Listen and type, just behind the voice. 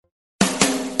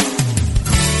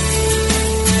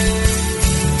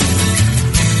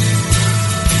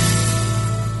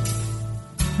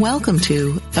Welcome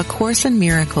to A Course in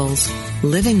Miracles,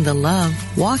 Living the Love,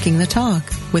 Walking the Talk,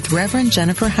 with Reverend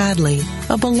Jennifer Hadley,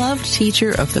 a beloved teacher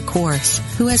of the Course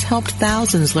who has helped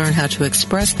thousands learn how to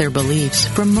express their beliefs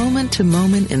from moment to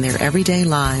moment in their everyday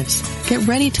lives. Get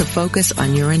ready to focus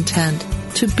on your intent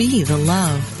to be the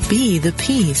love, be the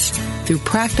peace, through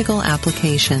practical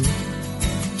application.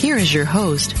 Here is your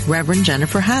host, Reverend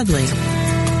Jennifer Hadley.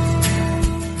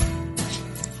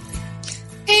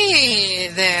 Hey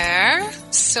there.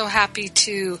 So happy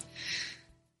to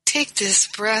take this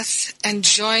breath and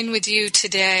join with you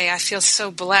today. I feel so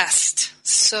blessed,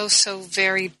 so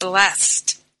very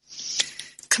blessed.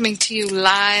 Coming to you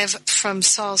live from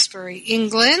Salisbury,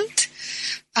 England.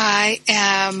 I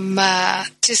am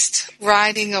just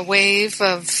riding a wave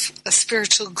of a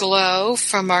spiritual glow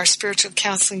from our spiritual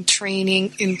counseling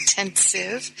training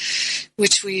intensive,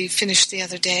 which we finished the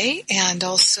other day, and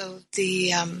also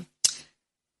the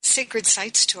Sacred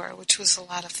Sites Tour, which was a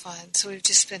lot of fun. So we've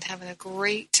just been having a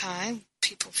great time.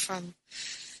 People from,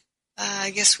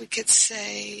 I guess we could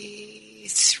say,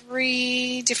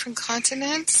 3 different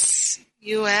continents,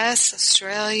 U.S.,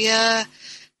 Australia,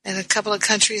 and a couple of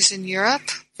countries in Europe.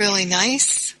 Really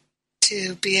nice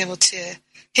to be able to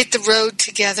hit the road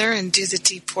together and do the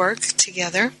deep work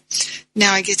together.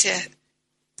 Now I get to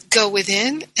go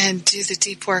within and do the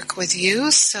deep work with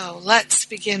you. So let's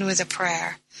begin with a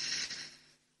prayer.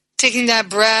 Taking that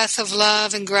breath of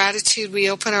love and gratitude, we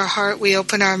open our heart, we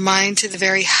open our mind to the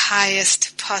very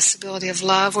highest possibility of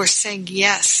love. We're saying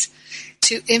yes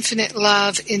to infinite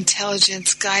love,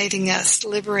 intelligence, guiding us,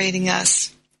 liberating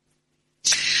us.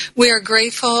 We are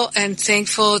grateful and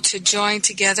thankful to join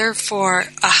together for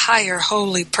a higher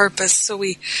holy purpose. So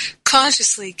we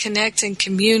consciously connect and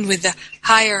commune with the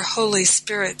higher Holy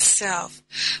Spirit self.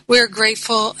 We are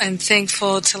grateful and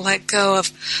thankful to let go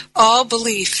of all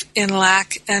belief in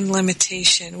lack and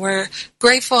limitation. We're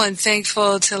grateful and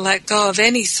thankful to let go of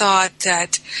any thought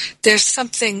that there's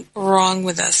something wrong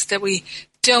with us, that we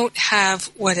don't have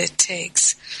what it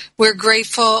takes. We're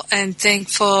grateful and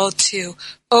thankful to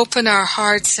open our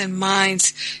hearts and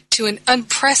minds to an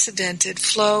unprecedented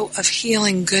flow of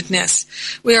healing goodness.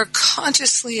 We are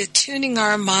consciously attuning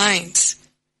our minds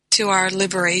to our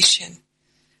liberation.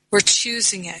 We're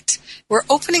choosing it. We're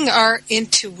opening our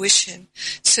intuition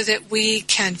so that we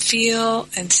can feel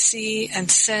and see and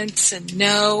sense and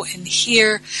know and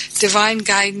hear divine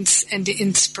guidance and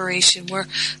inspiration. We're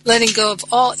letting go of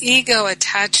all ego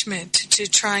attachment to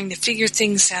trying to figure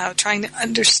things out, trying to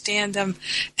understand them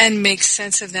and make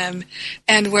sense of them.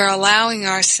 And we're allowing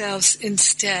ourselves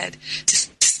instead to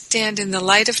stand in the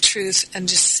light of truth and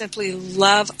just simply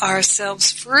love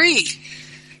ourselves free.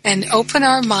 And open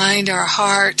our mind, our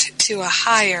heart to a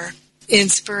higher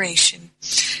inspiration.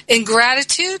 In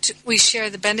gratitude, we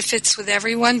share the benefits with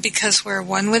everyone because we're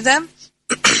one with them.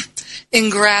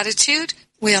 In gratitude,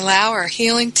 we allow our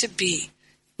healing to be.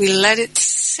 We let it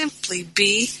simply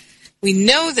be. We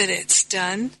know that it's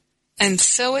done, and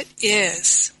so it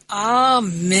is.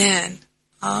 Amen.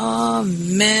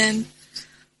 Amen.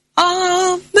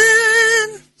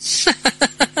 Amen.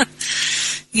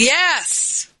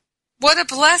 Yes. What a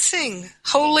blessing.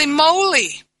 Holy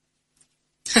moly.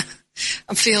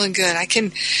 I'm feeling good.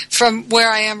 From where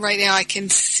I am right now, I can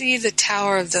see the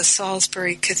tower of the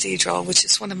Salisbury Cathedral, which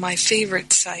is one of my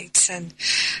favorite sites. And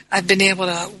I've been able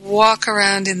to walk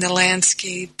around in the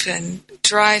landscape and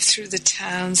drive through the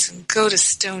towns and go to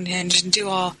Stonehenge and do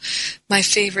all my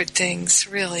favorite things.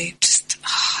 Really,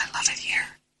 I love it here.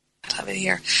 I love it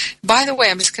here. By the way,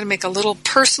 I'm just going to make a little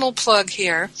personal plug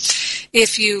here.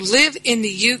 If you live in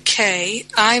the UK,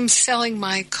 I'm selling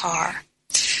my car.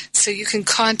 So you can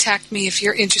contact me if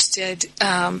you're interested.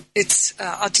 I'll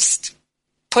just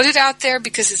put it out there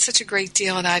because it's such a great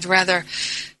deal, and I'd rather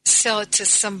sell it to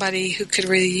somebody who could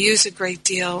really use a great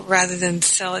deal rather than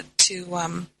sell it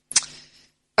to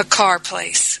a car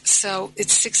place. So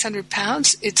it's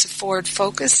 £600. It's a Ford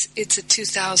Focus. It's a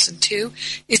 2002.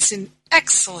 It's in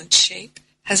excellent shape.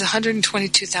 Has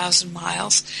 122,000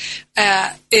 miles.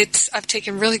 I've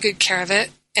taken really good care of it,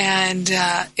 and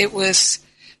it was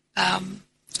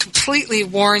completely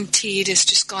warranted. It's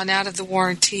just gone out of the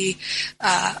warranty,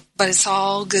 but it's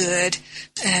all good,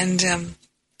 and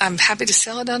I'm happy to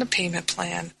sell it on a payment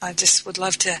plan. I just would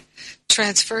love to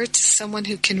transfer it to someone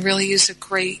who can really use a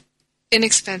great,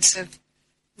 inexpensive,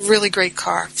 really great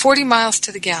car. 40 miles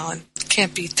to the gallon.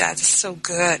 Can't beat that. It's so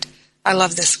good. I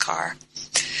love this car.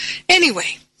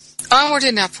 Anyway, onward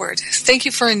and upward. Thank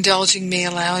you for indulging me,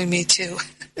 allowing me to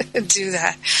do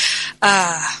that.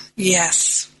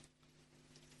 Yes.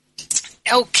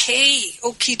 Okay,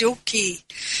 okie dokie.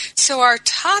 So our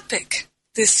topic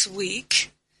this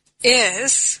week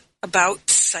is about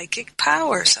psychic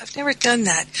powers. I've never done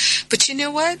that. But you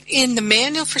know what? In the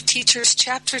Manual for Teachers,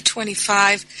 Chapter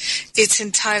 25, it's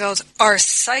entitled, Are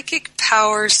Psychic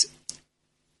Powers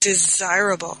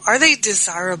Desirable? Are they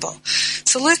desirable?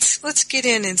 So let's get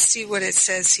in and see what it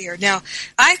says here. Now,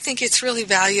 I think it's really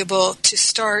valuable to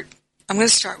start. I'm going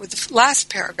to start with the last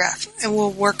paragraph, and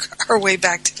we'll work our way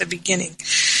back to the beginning.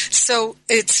 So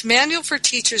it's Manual for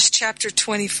Teachers, Chapter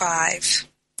 25.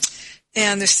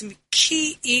 And there's some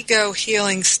key ego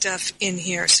healing stuff in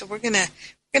here. So we're going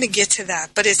to get to that.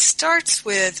 But it starts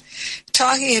with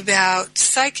talking about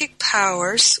psychic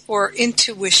powers or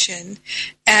intuition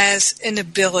as an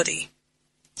ability.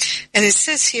 And it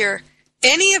says here,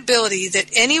 any ability that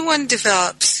anyone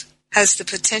develops has the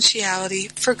potentiality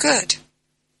for good.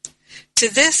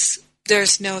 To this,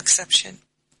 there's no exception.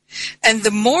 And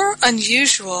the more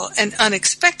unusual and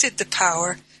unexpected the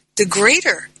power, the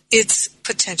greater its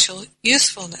potential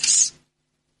usefulness.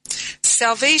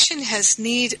 Salvation has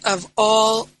need of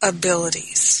all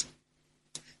abilities.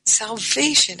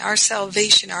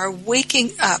 Our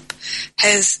waking up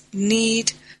has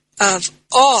need of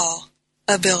all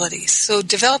abilities. So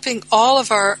developing all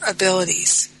of our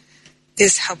abilities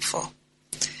is helpful.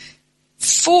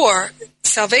 4,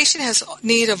 salvation has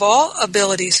need of all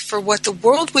abilities, for what the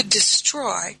world would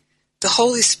destroy, the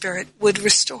Holy Spirit would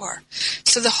restore.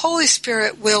 So the Holy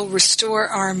Spirit will restore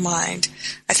our mind.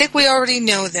 I think we already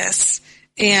know this,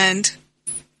 and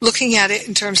looking at it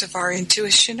in terms of our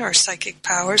intuition or psychic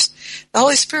powers, the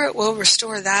Holy Spirit will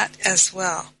restore that as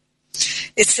well.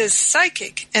 It says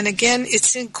psychic, and again,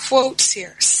 it's in quotes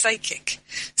here, psychic.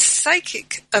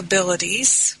 Psychic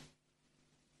abilities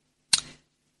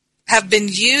have been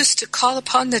used to call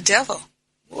upon the devil.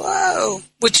 Whoa!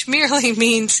 Which merely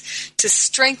means to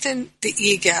strengthen the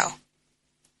ego.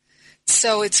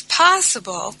 So it's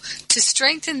possible to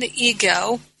strengthen the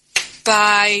ego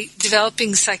by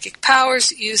developing psychic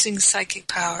powers, using psychic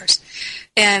powers.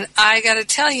 And I got to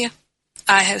tell you,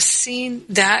 I have seen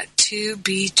that to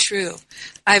be true.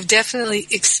 I've definitely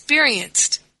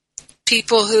experienced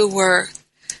people who were,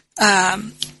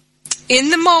 in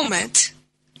the moment,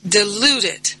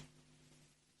 deluded,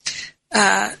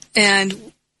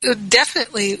 and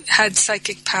definitely had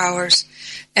psychic powers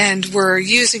and were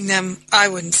using them, I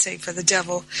wouldn't say for the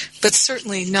devil, but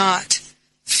certainly not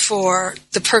for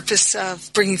the purpose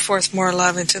of bringing forth more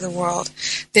love into the world.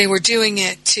 They were doing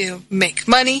it to make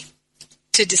money,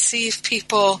 to deceive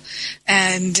people,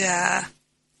 and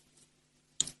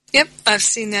I've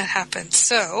seen that happen.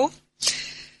 So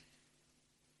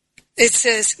it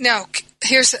says, now,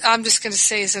 I'm just going to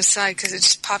say as an aside because it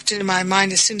just popped into my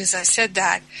mind as soon as I said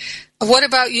that. What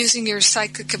about using your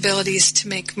psychic abilities to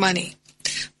make money?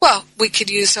 Well, we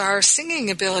could use our singing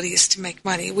abilities to make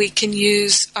money. We can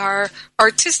use our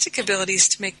artistic abilities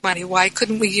to make money. Why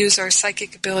couldn't we use our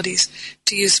psychic abilities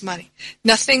to use money?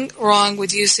 Nothing wrong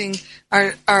with using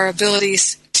our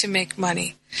abilities to make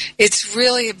money. It's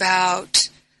really about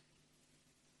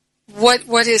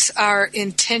what is our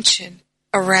intention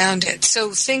around it.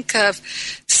 So think of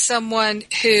someone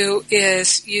who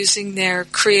is using their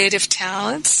creative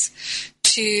talents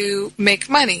to make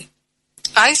money.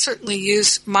 I certainly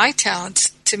use my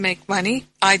talents to make money.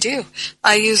 I do.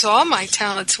 I use all my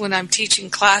talents when I'm teaching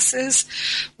classes,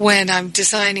 when I'm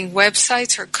designing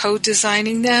websites or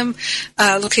co-designing them,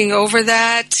 looking over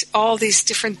that, all these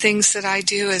different things that I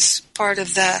do as part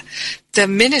of the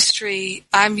ministry.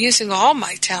 I'm using all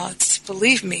my talents,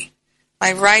 believe me.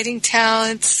 My writing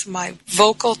talents, my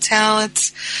vocal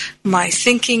talents, my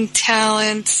thinking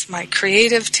talents, my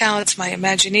creative talents, my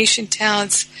imagination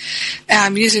talents.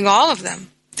 I'm using all of them.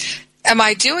 Am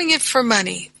I doing it for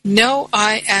money? No,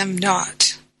 I am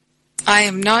not. I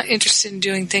am not interested in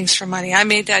doing things for money. I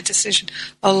made that decision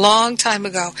a long time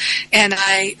ago. And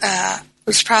it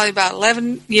was probably about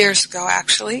 11 years ago,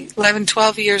 actually, 11,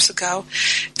 12 years ago,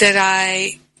 that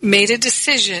I made a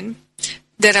decision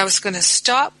that I was going to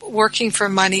stop working for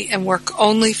money and work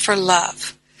only for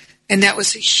love. And that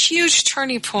was a huge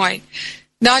turning point,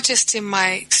 not just in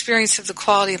my experience of the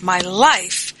quality of my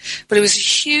life, but it was a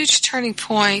huge turning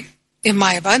point in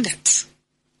my abundance.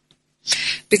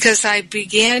 Because I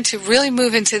began to really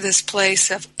move into this place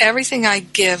of everything I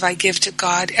give to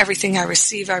God. Everything I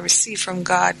receive from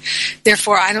God.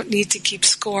 Therefore, I don't need to keep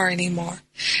score anymore.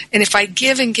 And if I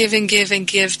give and give and give and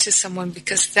give to someone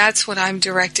because that's what I'm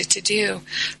directed to do,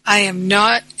 I am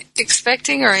not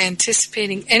expecting or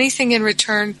anticipating anything in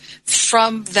return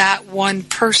from that one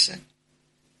person.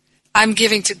 I'm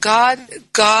giving to God,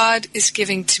 God is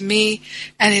giving to me,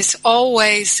 and it's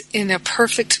always in a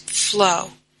perfect flow.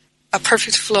 a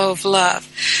perfect flow of love.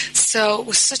 So it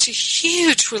was such a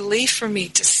huge relief for me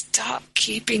to stop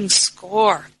keeping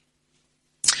score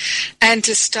and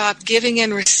to stop giving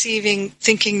and receiving,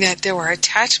 thinking that there were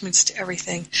attachments to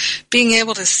everything. Being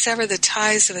able to sever the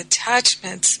ties of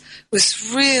attachments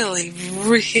was really,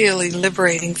 really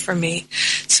liberating for me.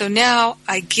 So now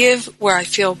I give where I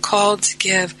feel called to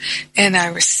give, and I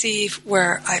receive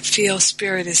where I feel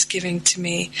Spirit is giving to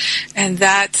me. And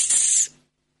that's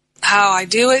how I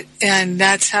do it, and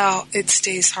that's how it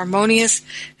stays harmonious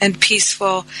and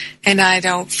peaceful, and I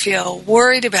don't feel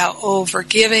worried about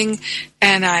overgiving,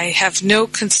 and I have no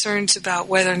concerns about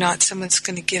whether or not someone's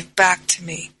going to give back to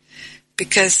me,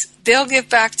 because they'll give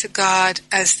back to God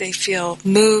as they feel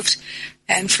moved,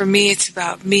 and for me it's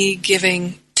about me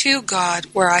giving to God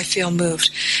where I feel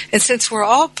moved. And since we're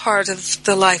all part of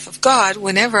the life of God,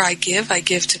 whenever I give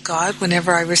to God.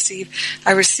 Whenever I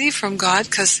receive from God,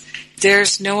 because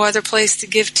there's no other place to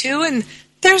give to, and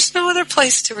there's no other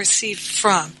place to receive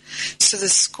from. So the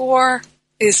score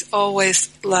is always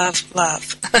love,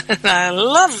 love. And I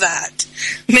love that.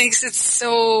 Makes it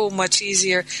so much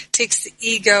easier. Takes the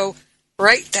ego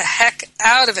right the heck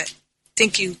out of it.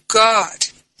 Thank you, God.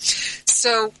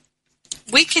 So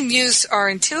we can use our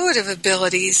intuitive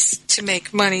abilities to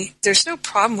make money. There's no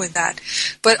problem with that.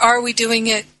 But are we doing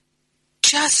it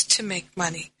just to make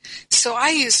money? So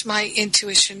I use my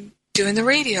intuition doing the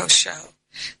radio show.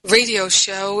 Radio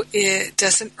show, it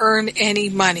doesn't earn any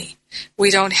money.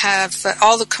 We don't have,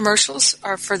 all the commercials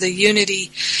are for the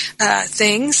Unity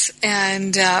things,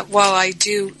 and while I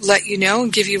do let you know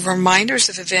and give you reminders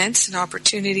of events and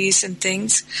opportunities and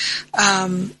things,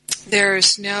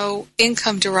 there's no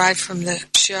income derived from the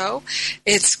show.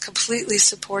 It's completely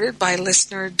supported by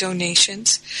listener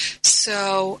donations.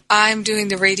 So I'm doing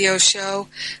the radio show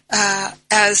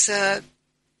as a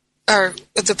or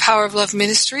the Power of Love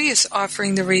Ministry is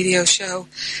offering the radio show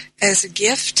as a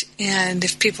gift, and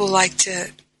if people like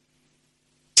to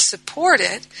support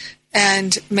it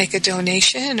and make a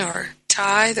donation or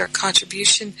tithe or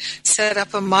contribution, set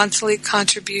up a monthly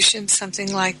contribution,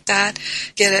 something like that,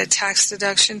 get a tax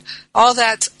deduction, all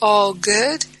that's all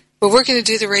good, but we're going to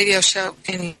do the radio show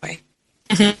anyway,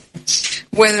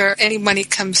 whether any money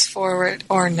comes forward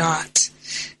or not.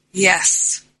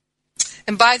 Yes.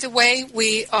 And by the way,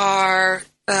 we are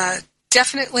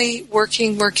definitely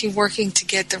working to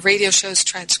get the radio shows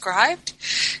transcribed.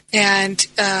 And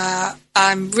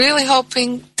I'm really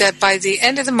hoping that by the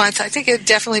end of the month, I think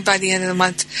definitely by the end of the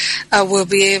month, we'll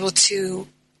be able to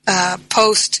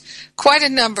post quite a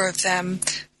number of them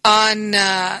on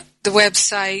the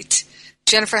website,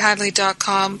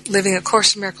 JenniferHadley.com,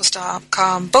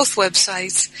 LivingACourseInMiracles.com, both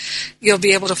websites. You'll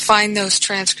be able to find those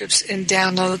transcripts and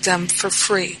download them for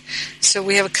free. So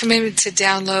we have a commitment to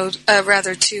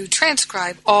to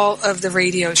transcribe all of the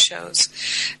radio shows.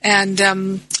 And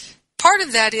part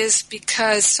of that is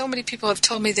because so many people have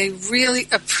told me they really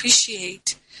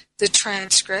appreciate the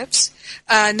transcripts.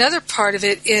 Another part of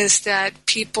it is that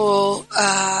people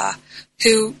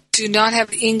who do not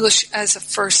have English as a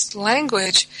first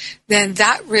language, then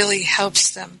that really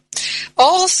helps them.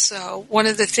 Also, one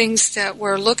of the things that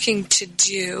we're looking to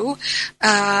do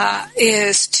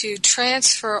is to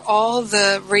transfer all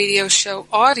the radio show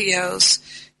audios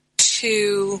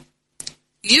to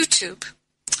YouTube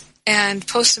and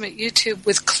post them at YouTube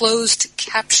with closed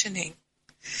captioning,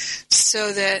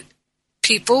 so that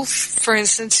people, for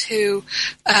instance, who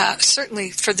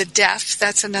certainly for the deaf,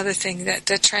 that's another thing, that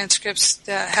the transcripts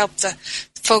help the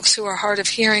folks who are hard of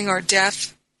hearing or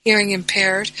deaf, hearing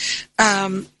impaired,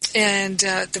 and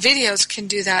the videos can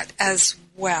do that as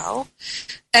well.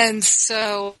 And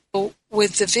so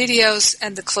with the videos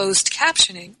and the closed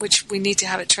captioning, which we need to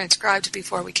have it transcribed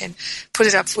before we can put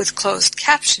it up with closed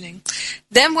captioning,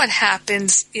 then what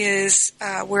happens is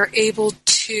we're able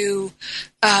to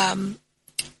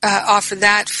offer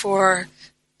that for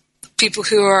people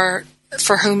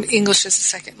for whom English is a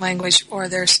second language or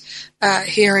there's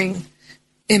hearing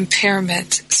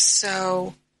impairment.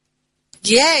 So,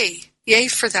 yay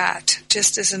for that,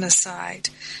 just as an aside.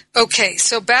 Okay,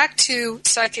 so back to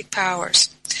psychic powers.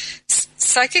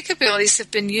 Psychic abilities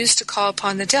have been used to call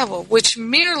upon the devil, which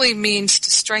merely means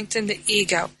to strengthen the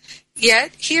ego.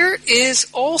 Yet, here is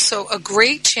also a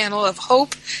great channel of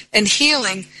hope and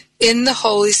healing in the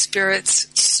Holy Spirit's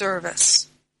service.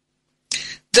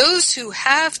 Those who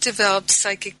have developed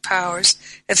psychic powers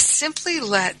have simply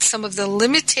let some of the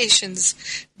limitations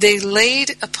they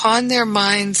laid upon their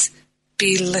minds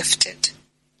be lifted.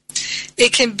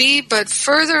 It can be but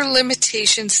further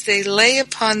limitations they lay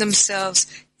upon themselves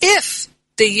if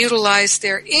they utilize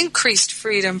their increased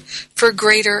freedom for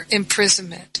greater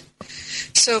imprisonment.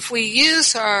 So if we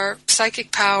use our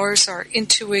psychic powers, our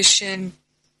intuition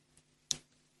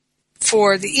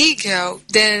for the ego,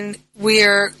 then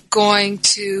we're going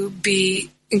to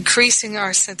be increasing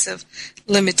our sense of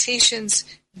limitations,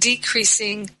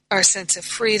 decreasing our sense of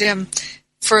freedom,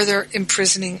 further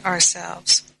imprisoning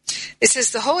ourselves. It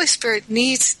says the Holy Spirit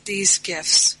needs these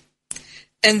gifts,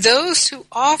 and those who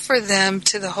offer them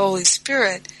to the Holy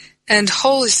Spirit and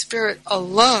Holy Spirit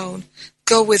alone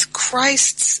go with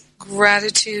Christ's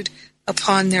gratitude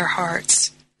upon their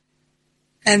hearts,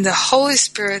 and the Holy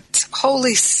Spirit's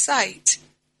holy sight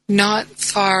not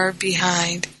far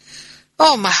behind.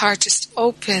 Oh, my heart just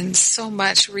opens so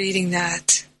much reading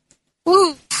that.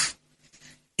 Woo!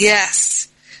 Yes.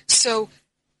 So,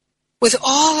 with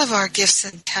all of our gifts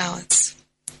and talents,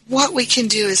 what we can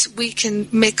do is we can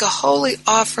make a holy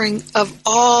offering of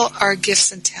all our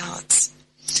gifts and talents.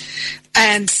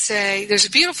 And say, there's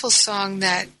a beautiful song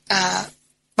that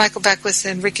Michael Beckwith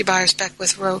and Ricky Byers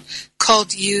Beckwith wrote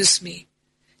called Use Me.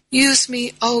 Use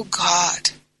me, oh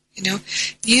God.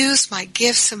 Use my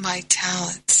gifts and my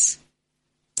talents.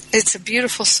 It's a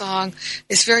beautiful song.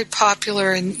 It's very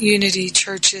popular in Unity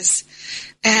churches.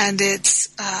 And it's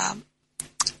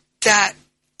that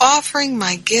offering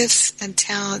my gifts and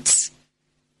talents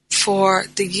for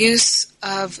the use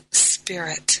of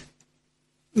Spirit.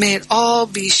 May it all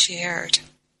be shared.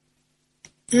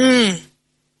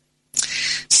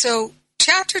 So,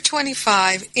 Chapter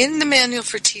 25 in the Manual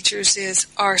for Teachers is,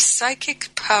 Are Psychic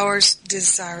Powers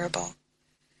Desirable?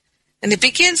 And it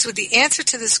begins with the answer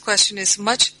to this question is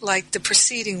much like the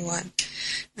preceding one.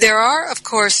 There are, of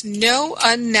course, no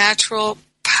unnatural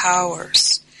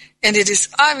powers, and it is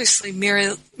obviously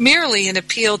merely an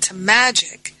appeal to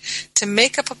magic to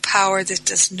make up a power that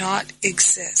does not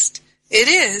exist. It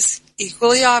is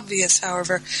equally obvious,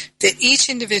 however, that each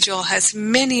individual has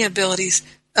many abilities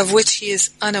of which he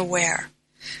is unaware.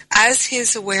 As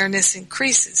his awareness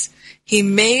increases, he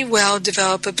may well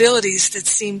develop abilities that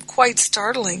seem quite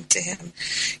startling to him,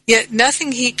 yet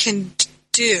nothing he can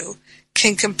do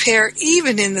can compare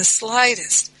even in the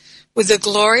slightest with the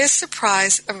glorious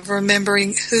surprise of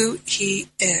remembering who he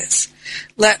is.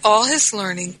 Let all his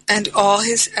learning and all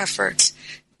his efforts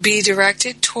be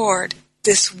directed toward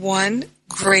this one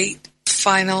great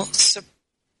final surprise.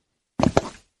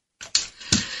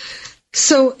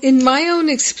 So in my own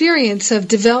experience of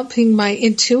developing my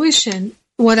intuition,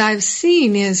 what I've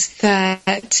seen is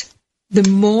that the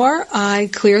more I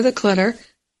clear the clutter,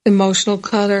 emotional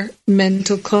clutter,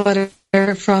 mental clutter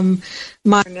from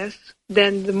my,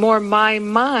 then the more my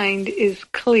mind is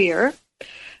clear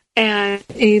and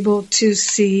able to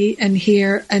see and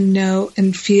hear and know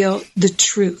and feel the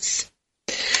truth.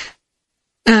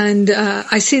 And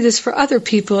I see this for other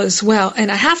people as well.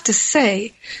 And I have to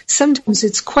say, sometimes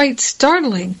it's quite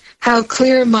startling how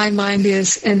clear my mind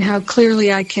is and how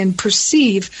clearly I can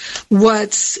perceive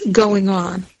what's going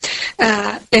on.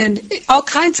 And all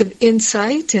kinds of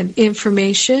insight and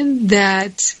information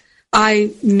that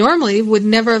I normally would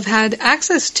never have had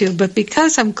access to. But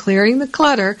because I'm clearing the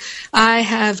clutter, I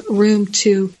have room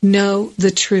to know the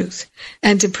truth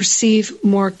and to perceive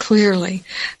more clearly.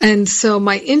 And so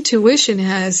my intuition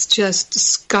has just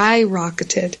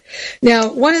skyrocketed.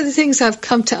 Now, one of the things I've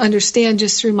come to understand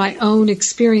just through my own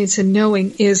experience and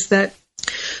knowing is that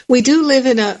we do live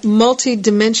in a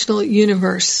multi-dimensional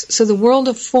universe. So the world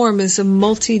of form is a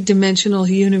multi-dimensional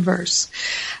universe.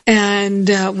 And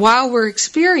while we're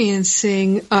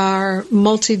experiencing our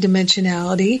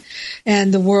multi-dimensionality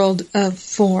and the world of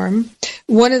form,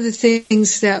 one of the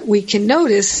things that we can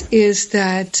notice is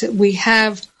that we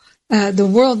have the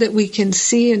world that we can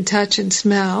see and touch and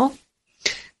smell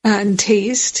and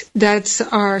taste. That's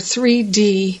our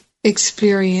 3D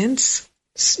experience.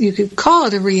 You could call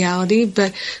it a reality,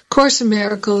 but Course in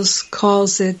Miracles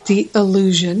calls it the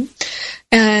illusion.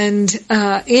 And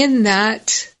in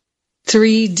that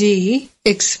 3D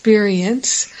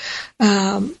experience,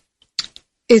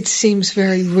 it seems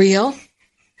very real,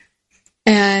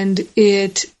 and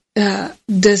it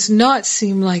does not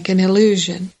seem like an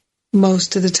illusion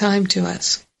most of the time to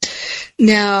us.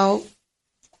 Now,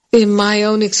 in my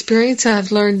own experience,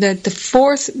 I've learned that the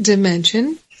fourth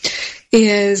dimension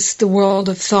is the world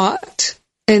of thought,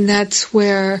 and that's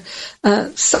where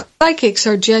psychics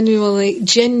are generally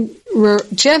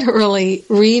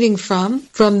reading from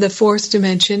the fourth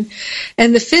dimension.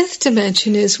 And the fifth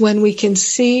dimension is when we can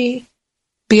see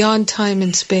beyond time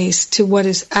and space to what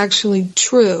is actually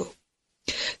true.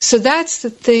 So that's the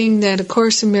thing that A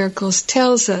Course in Miracles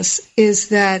tells us, is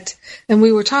that, and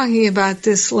we were talking about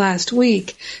this last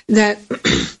week, that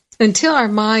until our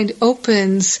mind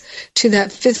opens to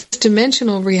that fifth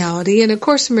dimensional reality, and A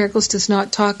Course in Miracles does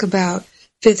not talk about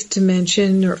fifth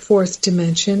dimension or fourth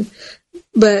dimension.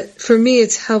 But for me,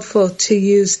 it's helpful to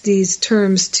use these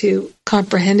terms to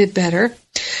comprehend it better.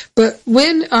 But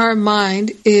when our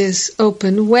mind is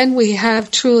open, when we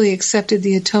have truly accepted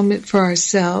the atonement for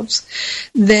ourselves,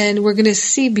 then we're going to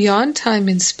see beyond time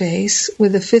and space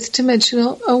with a fifth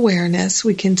dimensional awareness.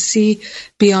 We can see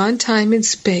beyond time and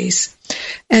space,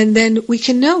 and then we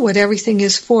can know what everything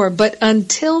is for. But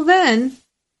until then,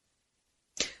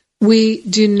 we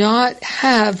do not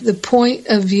have the point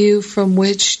of view from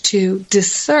which to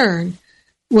discern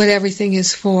what everything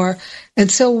is for.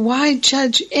 And so why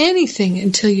judge anything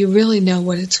until you really know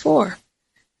what it's for?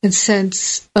 And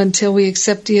since until we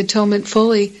accept the atonement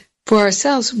fully for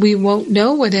ourselves, we won't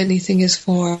know what anything is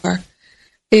for.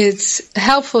 It's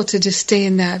helpful to just stay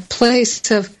in that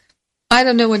place of, I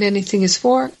don't know what anything is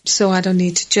for, so I don't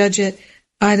need to judge it.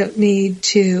 I don't need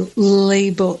to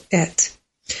label it.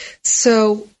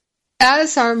 So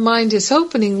as our mind is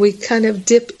opening, we kind of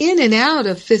dip in and out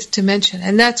of fifth dimension,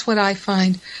 and that's what I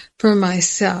find for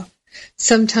myself.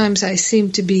 Sometimes I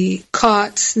seem to be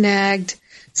caught, snagged,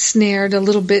 snared, a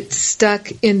little bit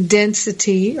stuck in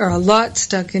density, or a lot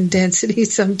stuck in density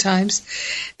sometimes.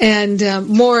 And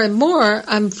more and more,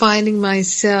 I'm finding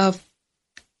myself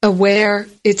aware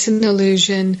it's an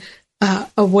illusion,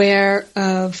 aware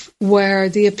of where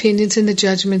the opinions and the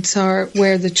judgments are,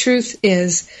 where the truth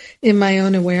is in my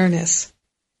own awareness.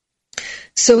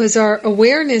 So as our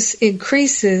awareness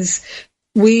increases,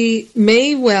 we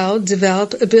may well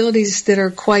develop abilities that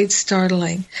are quite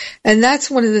startling. And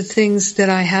that's one of the things that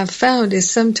I have found is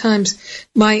sometimes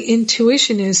my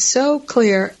intuition is so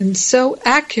clear and so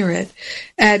accurate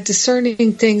at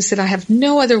discerning things that I have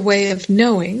no other way of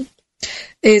knowing.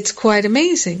 It's quite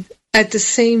amazing. At the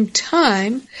same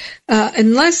time,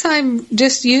 unless I'm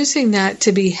just using that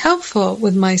to be helpful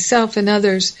with myself and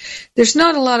others, there's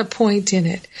not a lot of point in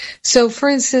it. So, for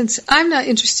instance, I'm not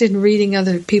interested in reading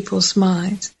other people's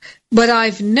minds, but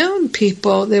I've known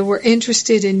people that were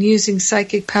interested in using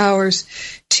psychic powers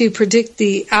to predict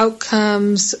the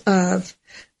outcomes of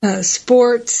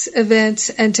sports events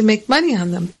and to make money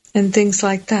on them and things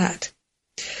like that.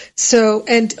 So,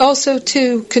 and also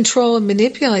to control and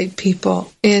manipulate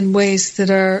people in ways that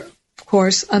are, of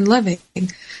course, unloving.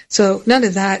 So none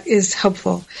of that is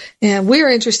helpful. And we're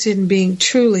interested in being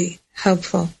truly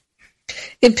helpful.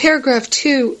 In paragraph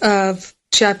 2 of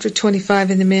chapter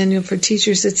 25 in the Manual for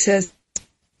Teachers, it says,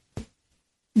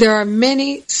 there are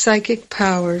many psychic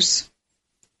powers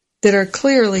that are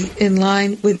clearly in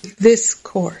line with this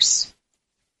course.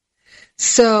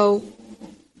 So,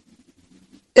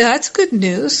 that's good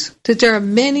news, that there are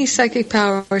many psychic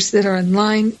powers that are in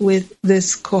line with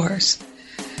this course.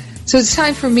 So it's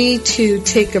time for me to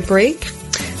take a break,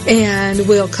 and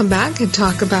we'll come back and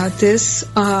talk about this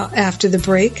after the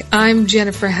break. I'm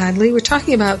Jennifer Hadley. We're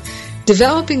talking about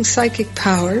developing psychic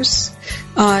powers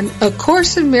on A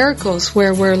Course in Miracles,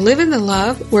 where we're living the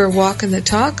love, we're walking the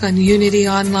talk on Unity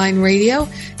Online Radio,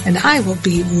 and I will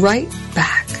be right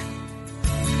back.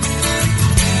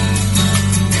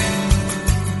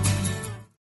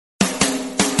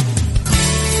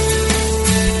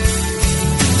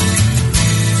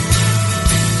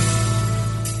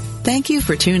 Thank you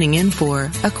for tuning in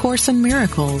for A Course in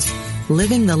Miracles,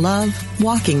 Living the Love,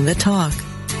 Walking the Talk.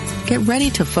 Get ready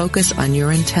to focus on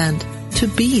your intent to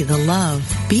be the love,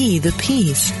 be the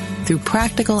peace through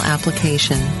practical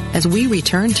application as we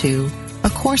return to A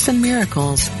Course in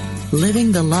Miracles,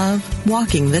 Living the Love,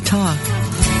 Walking the Talk.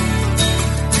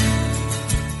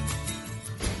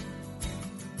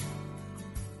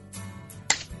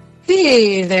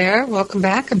 Hey there, welcome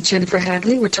back. I'm Jennifer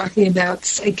Hadley. We're talking about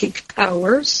psychic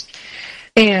powers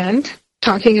and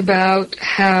talking about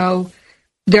how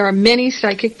there are many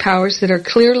psychic powers that are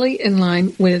clearly in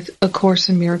line with A Course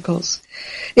in Miracles.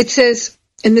 It says,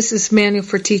 and this is Manual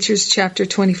for Teachers, chapter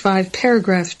 25,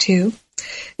 paragraph 2,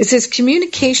 it says,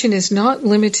 communication is not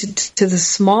limited to the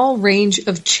small range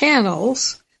of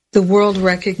channels the world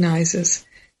recognizes.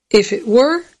 If it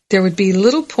were, there would be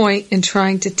little point in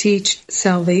trying to teach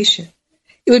salvation.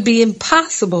 It would be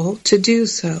impossible to do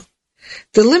so.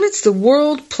 The limits the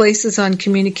world places on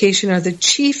communication are the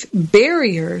chief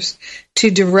barriers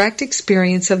to direct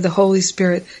experience of the Holy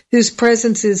Spirit, whose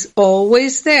presence is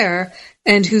always there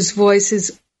and whose voice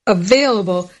is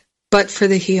available but for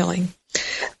the healing.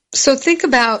 So think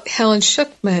about Helen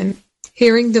Schucman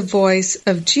hearing the voice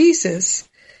of Jesus.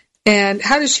 And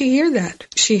how did she hear that?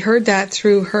 She heard that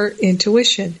through her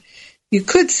intuition. You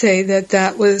could say that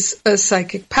that was a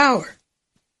psychic power.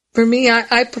 For me,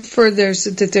 I prefer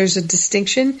that there's a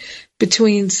distinction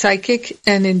between psychic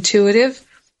and intuitive,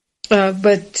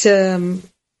 but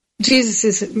Jesus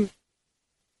isn't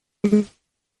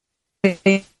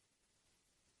making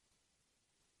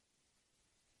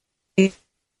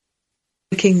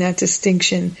that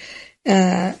distinction.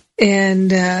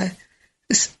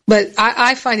 But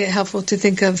I find it helpful to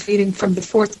think of reading from the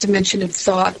fourth dimension of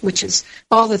thought, which is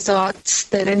all the thoughts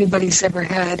that anybody's ever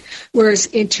had, whereas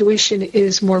intuition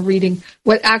is more reading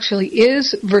what actually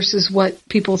is versus what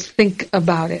people think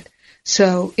about it.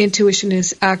 So intuition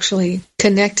is actually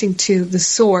connecting to the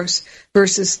source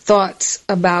versus thoughts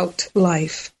about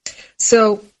life.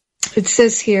 So it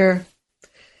says here,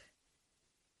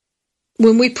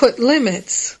 when we put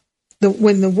limits,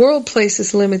 when the world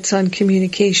places limits on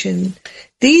communication,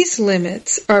 these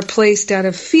limits are placed out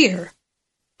of fear,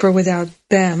 for without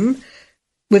them,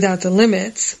 without the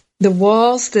limits, the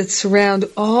walls that surround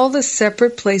all the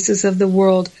separate places of the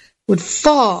world would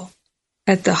fall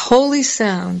at the holy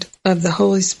sound of the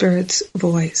Holy Spirit's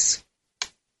voice.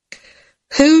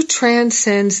 Who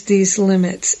transcends these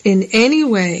limits in any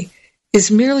way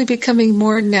is merely becoming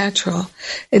more natural.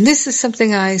 And this is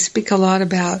something I speak a lot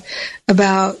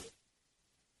about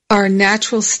our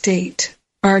natural state,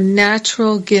 our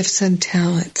natural gifts and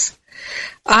talents.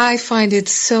 I find it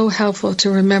so helpful to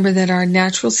remember that our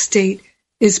natural state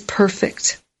is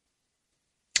perfect.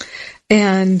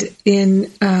 And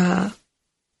in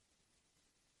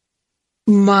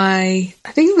I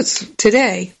think it was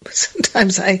today,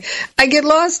 sometimes I get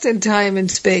lost in time and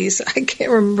space. I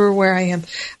can't remember where I am.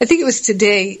 I think it was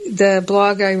today, the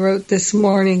blog I wrote this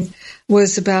morning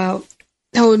was about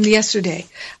yesterday,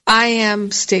 I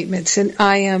am statements and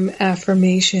I am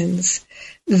affirmations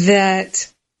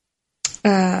that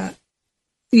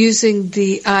using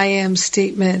the I am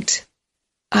statement,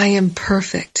 I am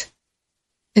perfect,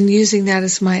 and using that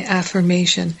as my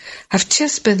affirmation. I've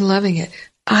just been loving it.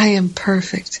 I am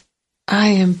perfect. I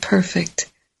am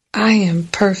perfect. I am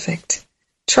perfect.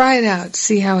 Try it out.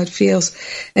 See how it feels.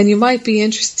 And you might be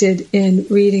interested in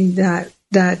reading that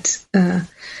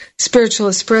Spiritual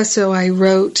Espresso I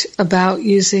wrote about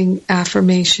using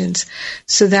affirmations.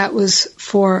 So that was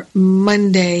for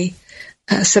Monday,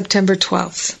 September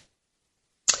 12th.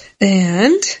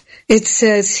 And it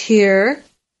says here,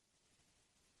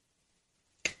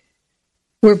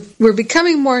 we're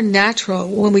becoming more natural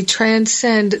when we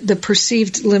transcend the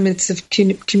perceived limits of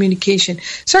communication.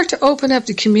 Start to open up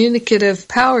the communicative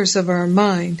powers of our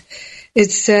mind.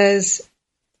 It says,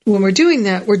 when we're doing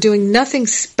that, we're doing nothing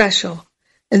special.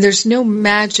 And there's no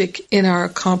magic in our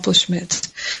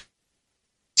accomplishments.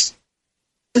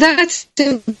 That's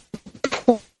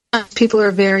important. People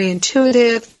are very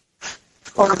intuitive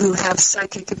or who have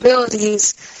psychic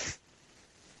abilities.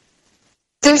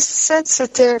 There's a sense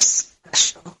that they're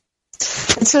special.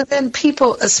 And so then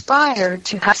people aspire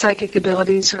to have psychic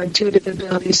abilities or intuitive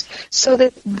abilities so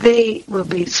that they will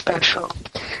be special.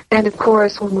 And of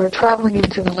course, when we're traveling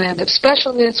into the land of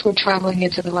specialness, we're traveling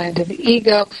into the land of the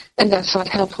ego, and that's not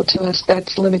helpful to us,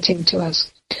 that's limiting to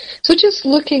us. So just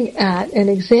looking at and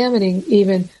examining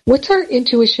even, what's our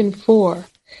intuition for?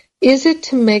 Is it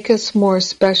to make us more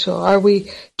special? Are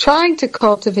we trying to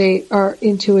cultivate our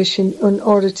intuition in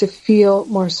order to feel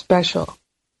more special?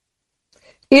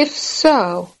 If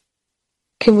so,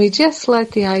 can we just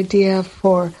let the idea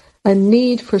for a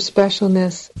need for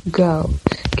specialness go?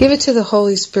 Give it to the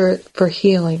Holy Spirit for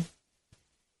healing.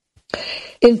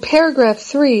 In paragraph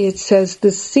 3, it says,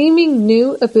 the seeming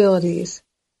new abilities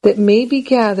that may be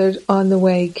gathered on the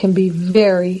way can be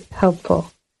very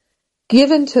helpful.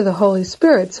 Given to the Holy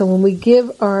Spirit. So when we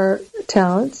give our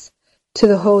talents to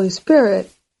the Holy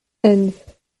Spirit and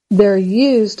they're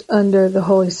used under the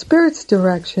Holy Spirit's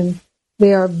direction,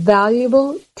 they are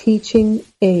valuable teaching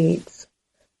aids.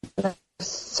 I've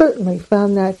certainly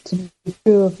found that to be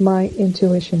true of my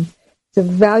intuition. It's a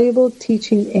valuable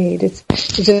teaching aid. It's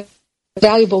a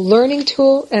valuable learning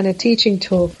tool and a teaching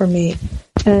tool for me.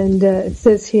 And it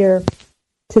says here,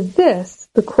 to this,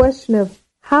 the question of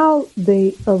how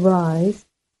they arise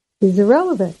is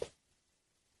irrelevant.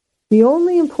 The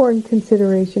only important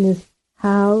consideration is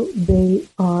how they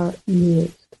are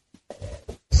used.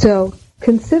 So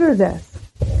consider this.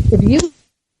 If you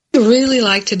really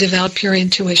like to develop your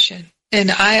intuition,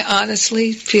 and I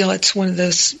honestly feel it's one of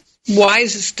those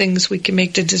wisest things we can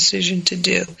make the decision to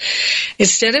do,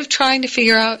 instead of trying to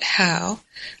figure out how,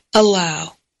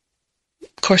 allow.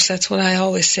 Of course, that's what I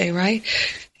always say, right?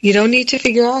 You don't need to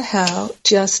figure out how,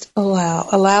 just allow.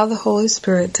 Allow the Holy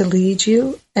Spirit to lead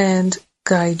you and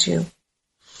guide you.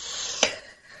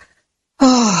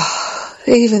 Oh,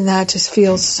 even that just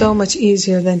feels so much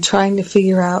easier than trying to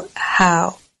figure out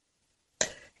how.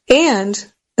 And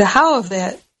the how of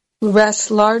it rests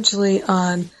largely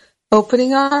on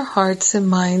opening our hearts and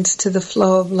minds to the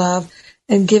flow of love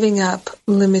and giving up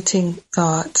limiting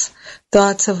thoughts,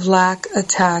 thoughts of lack,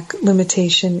 attack,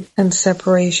 limitation, and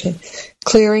separation,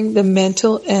 clearing the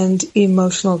mental and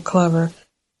emotional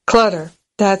clutter.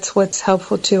 That's what's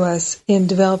helpful to us in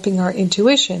developing our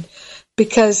intuition.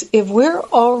 Because if we're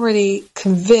already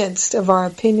convinced of our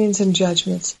opinions and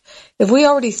judgments, if we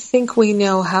already think we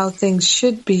know how things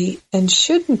should be and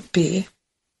shouldn't be,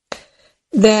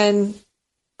 then,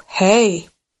 hey,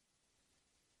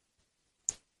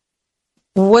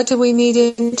 what do we need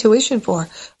intuition for?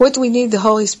 What do we need the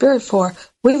Holy Spirit for?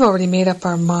 We've already made up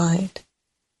our mind.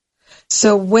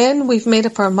 So when we've made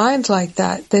up our mind like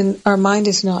that, then our mind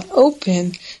is not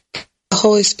open to the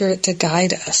Holy Spirit to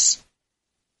guide us.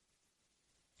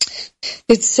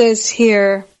 It says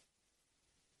here,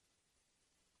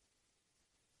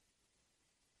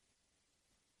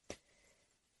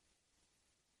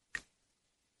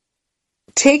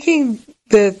 taking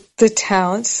the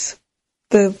talents,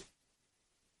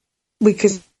 we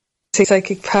could say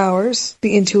psychic powers,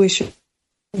 the intuition,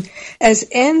 as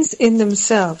ends in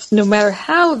themselves, no matter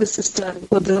how this is done,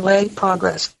 will delay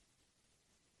progress.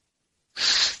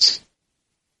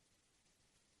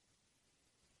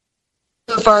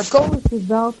 So if our goal is to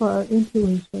develop our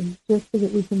intuition just so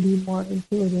that we can be more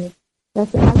intuitive,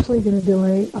 that's actually going to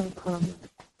delay our progress.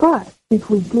 But if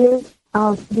we give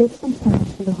our gifts and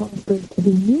talents to the Holy Spirit to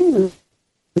be used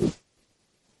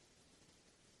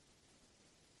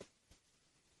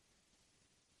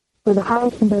for the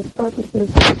highest and best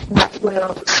purposes, that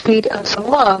will speed us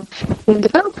along in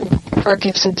developing our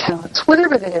gifts and talents,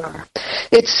 whatever they are.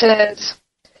 It says,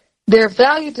 their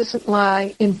value doesn't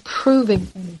lie in proving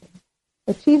anything.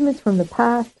 Achievements from the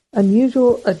past,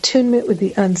 unusual attunement with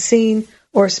the unseen,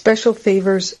 or special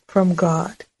favors from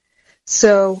God.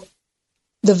 So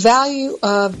the value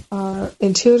of our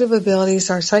intuitive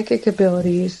abilities, our psychic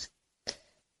abilities,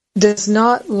 does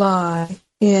not lie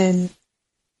in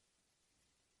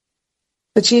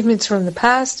achievements from the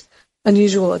past,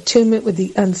 unusual attunement with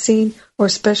the unseen, or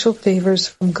special favors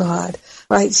from God.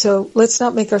 Right? So let's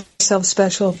not make ourselves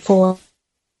special for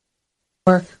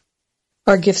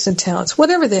our gifts and talents,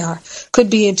 whatever they are. Could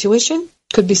be intuition,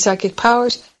 could be psychic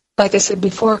powers. Like I said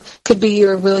before, could be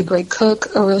you're a really great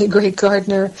cook, a really great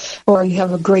gardener, or you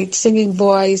have a great singing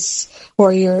voice,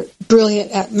 or you're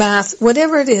brilliant at math.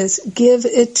 Whatever it is, give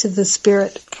it to the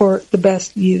Spirit for the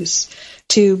best use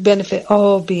to benefit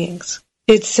all beings.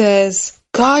 It says,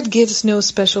 God gives no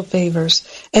special favors,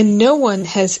 and no one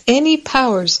has any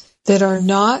powers that are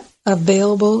not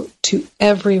available to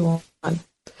everyone.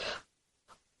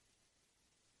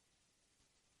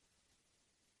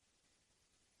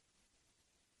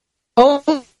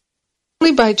 Only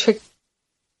by tricks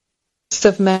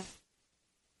of magic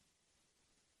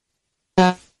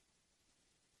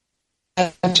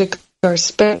or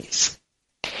space.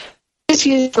 This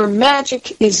use for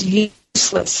magic is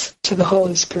useless to the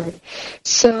Holy Spirit.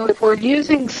 So if we're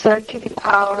using psychic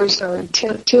powers or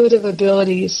intuitive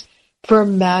abilities for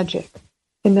magic,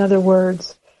 in other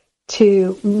words,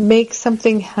 to make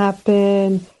something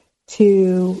happen,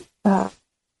 to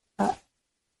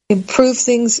improve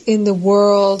things in the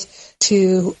world,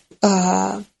 to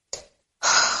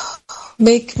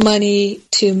make money,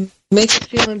 to make it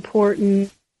feel important,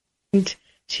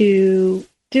 to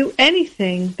do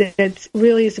anything that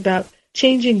really is about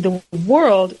changing the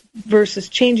world versus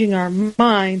changing our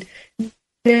mind,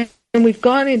 then we've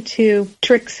gone into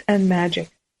tricks and magic.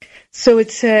 So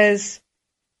it says,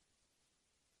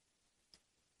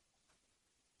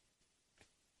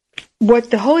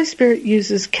 what the Holy Spirit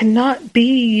uses cannot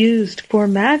be used for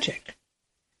magic.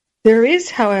 There is,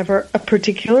 however, a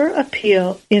particular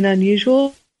appeal in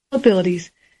unusual abilities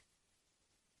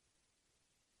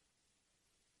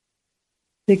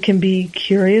that can be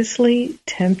curiously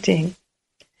tempting.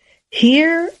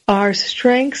 Here are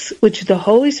strengths which the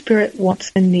Holy Spirit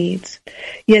wants and needs,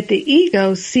 yet the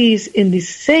ego sees in these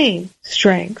same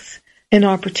strengths an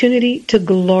opportunity to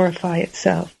glorify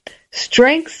itself.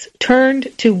 Strengths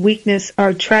turned to weakness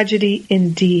are tragedy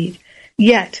indeed.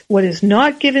 Yet, what is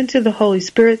not given to the Holy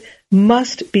Spirit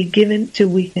must be given to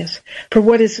weakness. For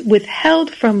what is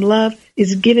withheld from love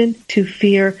is given to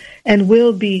fear and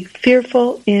will be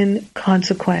fearful in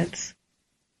consequence.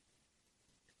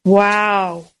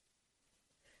 Wow.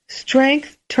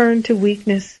 Strength turned to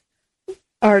weakness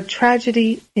are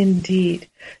tragedy indeed.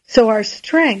 So our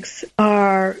strengths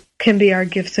can be our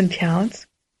gifts and talents.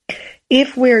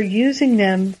 If we're using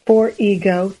them for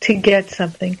ego to get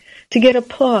something, to get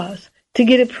applause, to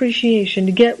get appreciation,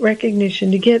 to get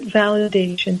recognition, to get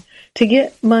validation, to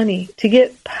get money, to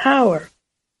get power,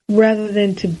 rather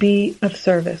than to be of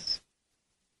service.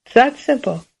 It's that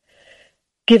simple.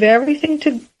 give everything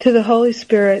to the Holy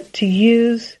Spirit to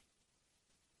use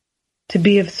to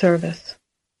be of service.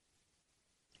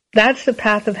 That's the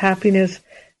path of happiness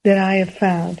that I have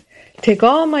found. Take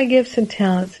all my gifts and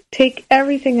talents. Take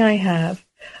everything I have.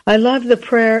 I love the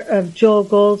prayer of Joel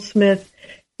Goldsmith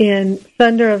in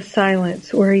Thunder of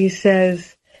Silence, where he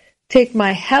says, take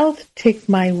my health, take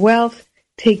my wealth,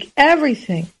 take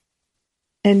everything,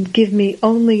 and give me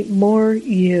only more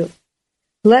you.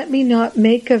 Let me not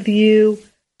make of you,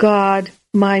 God,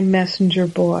 my messenger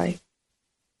boy.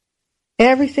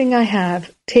 Everything I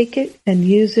have, take it and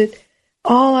use it.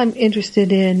 All I'm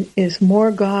interested in is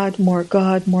more God, more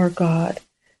God, more God.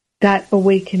 That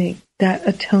awakening, that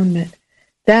atonement.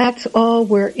 That's all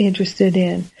we're interested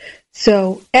in.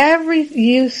 So every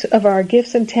use of our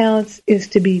gifts and talents is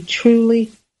to be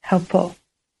truly helpful.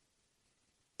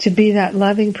 To be that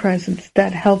loving presence,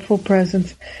 that helpful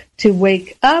presence, to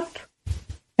wake up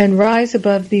and rise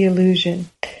above the illusion.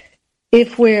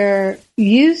 If we're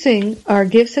using our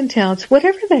gifts and talents,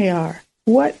 whatever they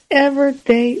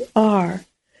are,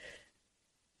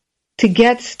 to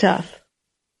get stuff,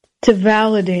 to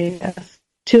validate us,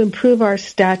 to improve our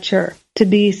stature, to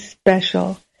be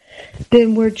special,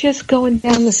 then we're just going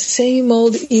down the same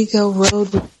old ego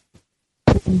road.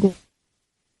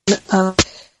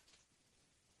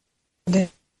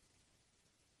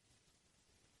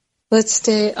 Let's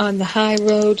stay on the high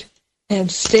road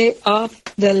and stay off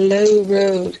the low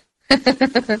road.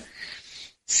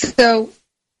 So,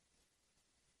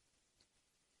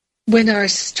 when our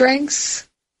strengths,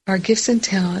 our gifts and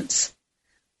talents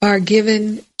are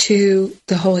given to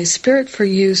the Holy Spirit for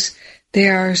use, they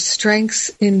are strengths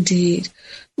indeed.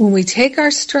 When we take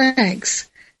our strengths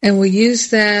and we use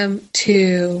them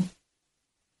to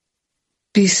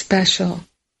be special,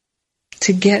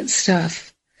 to get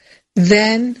stuff,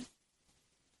 then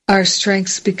our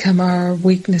strengths become our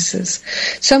weaknesses.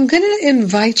 So I'm going to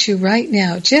invite you right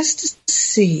now just to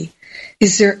see,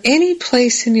 is there any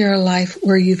place in your life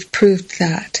where you've proved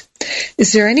that?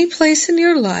 Is there any place in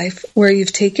your life where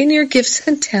you've taken your gifts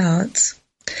and talents,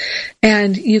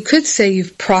 and you could say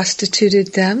you've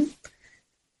prostituted them,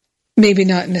 maybe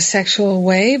not in a sexual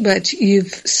way, but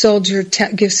you've sold your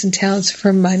gifts and talents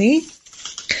for money,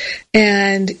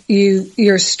 and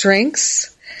your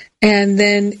strengths, and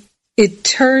then it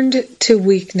turned to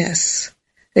weakness.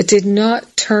 It did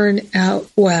not turn out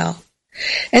well.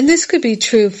 And this could be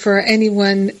true for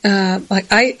anyone. Like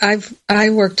I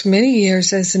worked many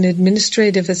years as an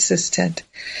administrative assistant,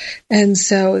 and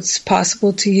so it's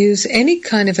possible to use any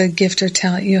kind of a gift or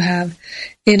talent you have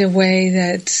in a way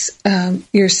that's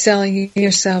you're selling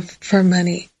yourself for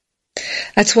money.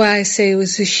 That's why I say it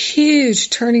was a huge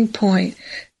turning point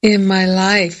in my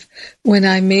life when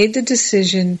I made the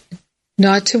decision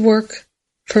not to work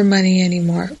for money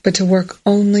anymore, but to work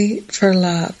only for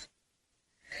love.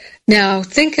 Now,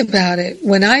 think about it.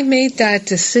 When I made that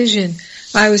decision,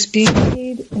 I was being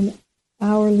paid an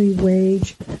hourly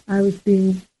wage. I was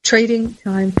trading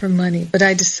time for money. But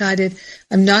I decided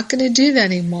I'm not going to do that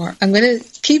anymore. I'm going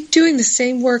to keep doing the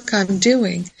same work I'm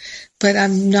doing, but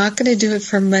I'm not going to do it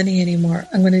for money anymore.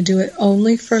 I'm going to do it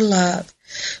only for love,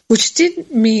 which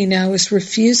didn't mean I was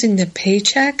refusing the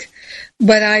paycheck,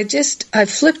 but I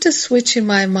flipped a switch in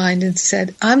my mind and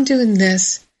said, I'm doing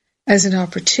this as an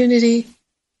opportunity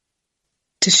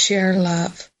to share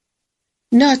love,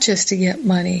 not just to get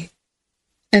money.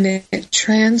 And it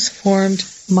transformed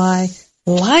my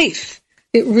life.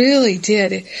 It really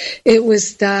did. It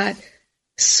was that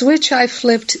switch I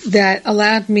flipped that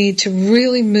allowed me to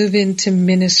really move into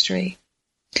ministry.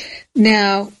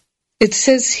 Now, it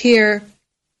says here,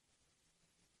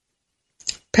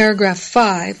 paragraph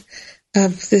 5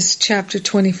 of this chapter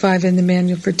 25 in the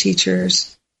Manual for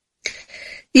Teachers.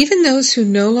 Even those who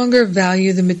no longer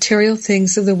value the material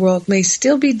things of the world may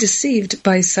still be deceived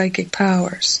by psychic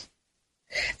powers.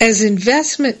 As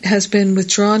investment has been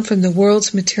withdrawn from the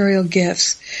world's material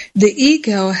gifts, the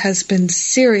ego has been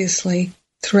seriously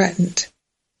threatened.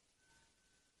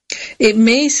 It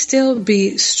may still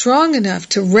be strong enough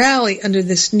to rally under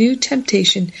this new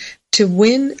temptation to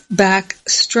win back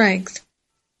strength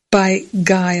by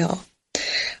guile.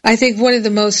 I think one of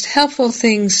the most helpful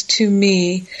things to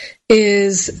me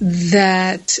is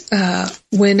that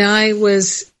when I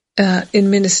was in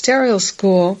ministerial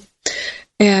school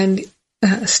and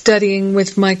studying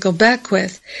with Michael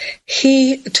Beckwith,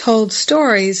 he told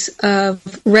stories of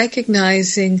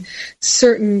recognizing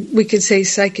certain, we could say,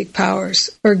 psychic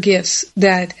powers or gifts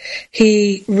that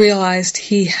he realized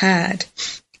he had,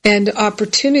 and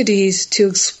opportunities to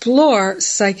explore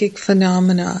psychic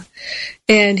phenomena.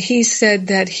 And he said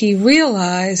that he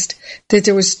realized that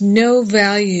there was no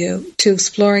value to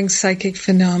exploring psychic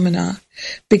phenomena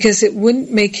because it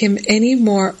wouldn't make him any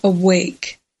more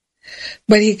awake.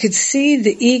 But he could see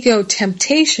the ego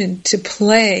temptation to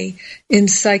play in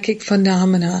psychic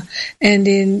phenomena and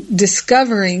in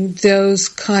discovering those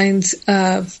kinds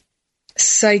of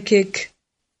psychic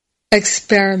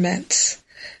experiments,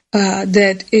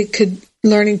 that it could,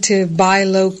 learning to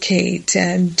bilocate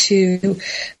and to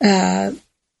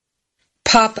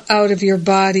pop out of your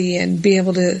body and be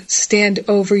able to stand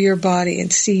over your body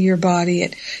and see your body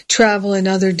and travel in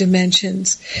other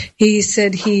dimensions. He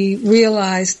said he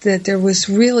realized that there was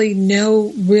really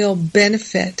no real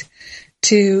benefit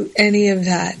to any of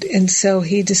that, and so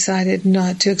he decided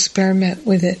not to experiment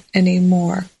with it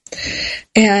anymore.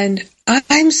 And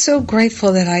I'm so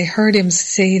grateful that I heard him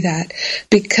say that,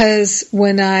 because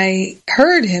when I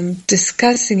heard him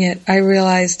discussing it, I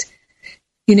realized,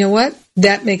 you know what?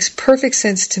 That makes perfect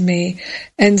sense to me.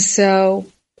 And so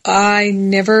I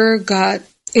never got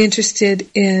interested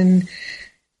in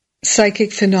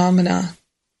psychic phenomena.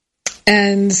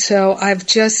 And so I've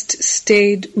just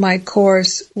stayed my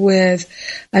course with,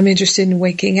 I'm interested in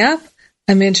waking up.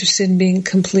 I'm interested in being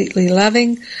completely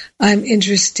loving. I'm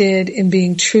interested in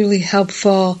being truly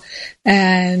helpful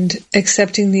and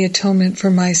accepting the atonement for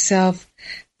myself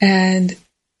and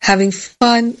having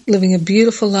fun, living a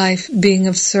beautiful life, being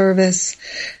of service,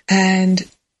 and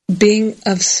being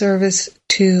of service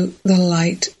to the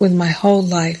light with my whole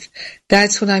life.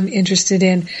 That's what I'm interested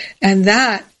in. And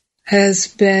that has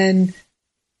been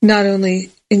not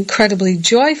only incredibly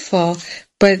joyful,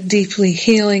 but deeply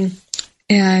healing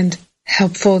and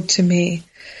helpful to me.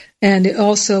 And it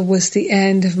also was the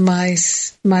end of my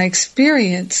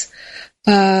experience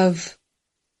of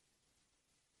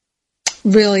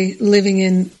really living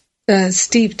in,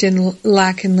 steeped in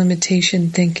lack and limitation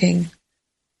thinking.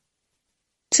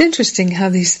 It's interesting how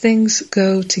these things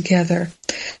go together.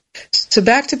 So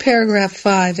back to paragraph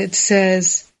 5, it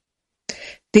says,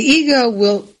 the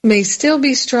ego may still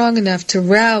be strong enough to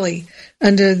rally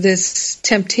under this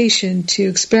temptation to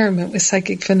experiment with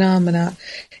psychic phenomena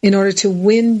in order to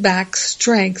win back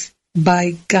strength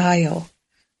by guile.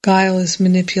 Guile is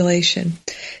manipulation.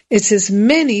 It says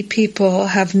many people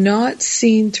have not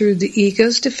seen through the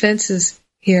ego's defenses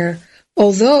here,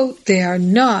 although they are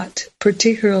not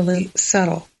particularly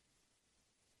subtle.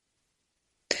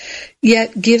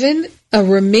 Yet, given a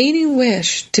remaining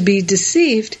wish to be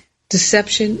deceived,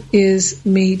 deception is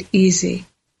made easy.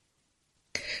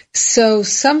 So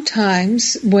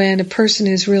sometimes when a person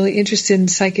is really interested in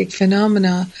psychic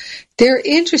phenomena, they're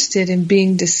interested in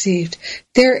being deceived.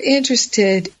 They're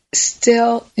interested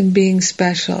still in being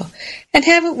special. And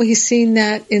haven't we seen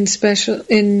that in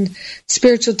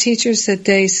spiritual teachers, that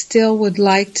they still would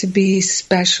like to be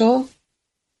special?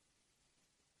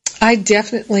 I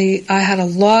had a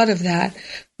lot of that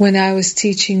when I was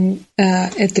teaching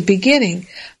at the beginning.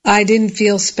 I didn't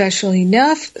feel special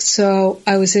enough, so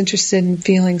I was interested in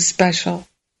feeling special.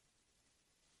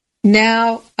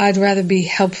 Now I'd rather be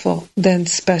helpful than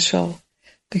special,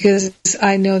 because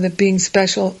I know that being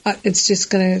special, it's just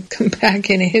going to come back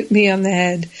and hit me on the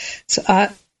head. So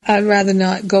I'd rather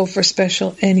not go for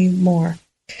special anymore.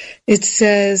 It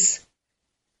says,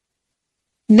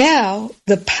 now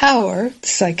the power, the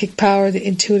psychic power, the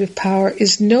intuitive power,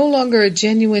 is no longer a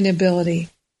genuine ability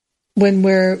when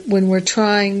we're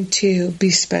trying to be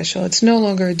special. It's no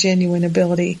longer a genuine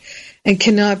ability and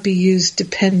cannot be used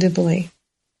dependably.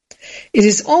 It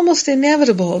is almost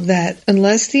inevitable that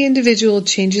unless the individual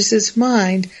changes his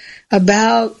mind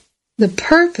about the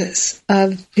purpose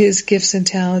of his gifts and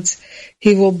talents,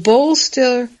 he will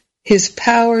bolster his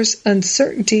power's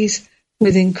uncertainties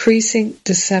with increasing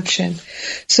deception.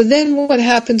 So then what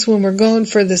happens when we're going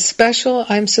for the special?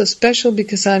 I'm so special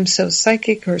because I'm so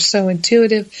psychic or so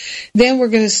intuitive. Then we're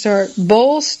going to start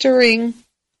bolstering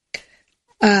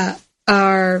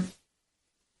our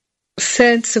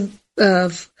sense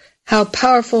of how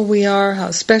powerful we are, how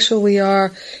special we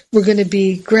are. We're going to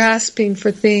be grasping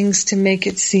for things to make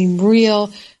it seem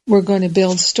real. We're going to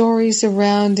build stories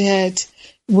around it,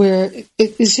 where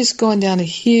it's just going down a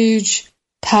huge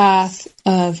path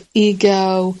of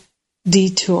ego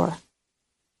detour.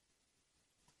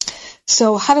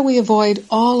 So how do we avoid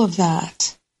all of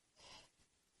that?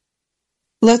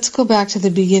 Let's go back to the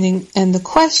beginning and the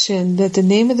question that the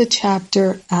name of the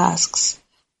chapter asks: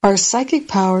 are psychic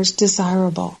powers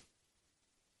desirable?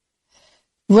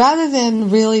 Rather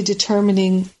than really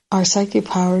determining are psychic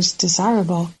powers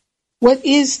desirable, what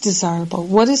is desirable?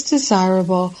 What is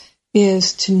desirable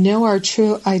is to know our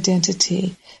true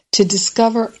identity, to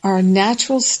discover our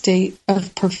natural state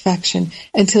of perfection,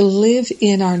 and to live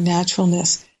in our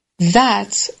naturalness.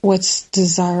 That's what's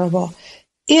desirable.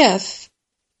 If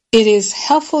it is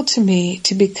helpful to me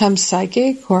to become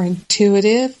psychic or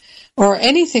intuitive or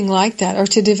anything like that, or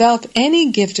to develop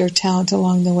any gift or talent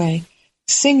along the way,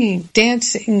 singing,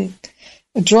 dancing,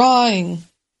 drawing,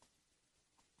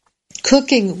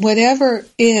 cooking, whatever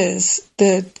is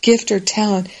the gift or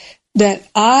talent that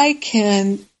I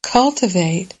can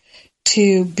cultivate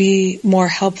to be more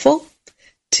helpful,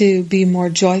 to be more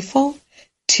joyful,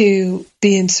 to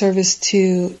be in service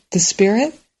to the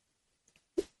Spirit.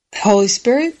 Holy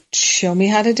Spirit, show me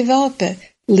how to develop it.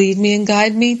 Lead me and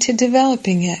guide me to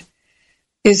developing it.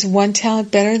 Is one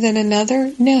talent better than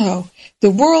another? No. The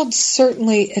world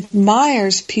certainly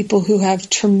admires people who have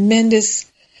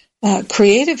tremendous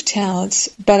creative talents,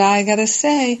 but I gotta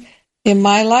say, in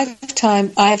my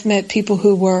lifetime, I've met people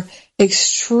who were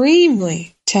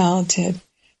extremely talented,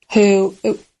 who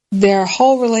their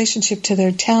whole relationship to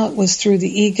their talent was through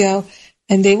the ego,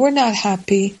 and they were not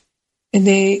happy, and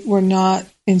they were not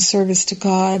in service to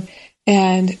God,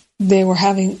 and they were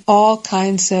having all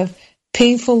kinds of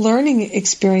painful learning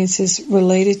experiences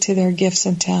related to their gifts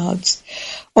and talents.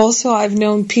 Also, I've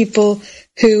known people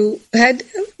who had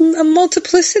a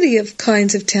multiplicity of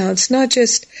kinds of talents, not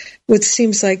just what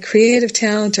seems like creative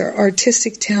talent or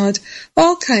artistic talent,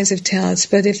 all kinds of talents.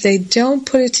 But if they don't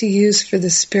put it to use for the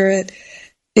Spirit,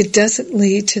 it doesn't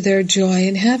lead to their joy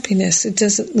and happiness. It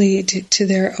doesn't lead to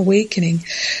their awakening.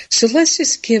 So let's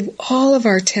just give all of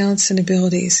our talents and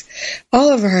abilities,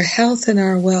 all of our health and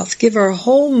our wealth, give our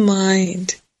whole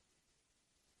mind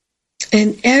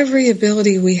and every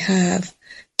ability we have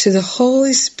to the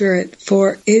Holy Spirit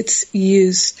for its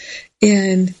use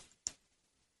in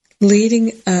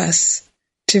leading us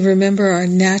to remember our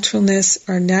naturalness,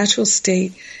 our natural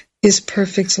state is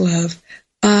perfect love.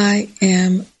 I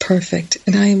am perfect,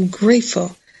 and I am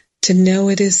grateful to know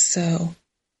it is so.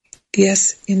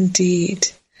 Yes, indeed.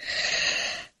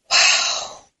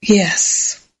 Wow.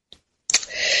 Yes.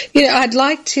 I'd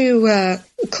like to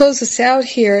close us out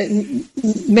here and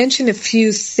mention a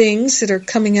few things that are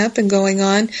coming up and going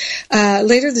on.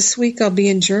 Later this week, I'll be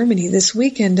in Germany. This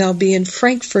weekend, I'll be in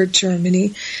Frankfurt,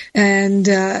 Germany. And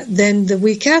then the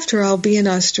week after, I'll be in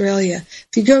Australia.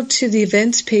 If you go to the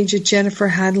events page at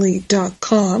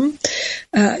jenniferhadley.com,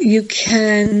 you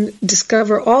can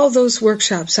discover all those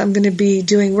workshops. I'm going to be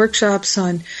doing workshops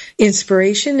on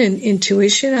inspiration and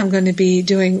intuition. I'm going to be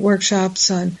doing workshops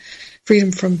on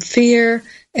freedom from fear,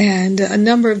 and a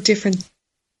number of different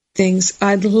things.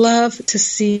 I'd love to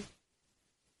see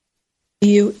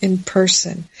you in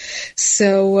person.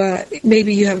 So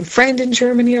maybe you have a friend in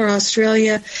Germany or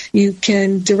Australia. You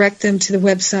can direct them to the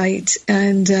website.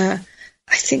 And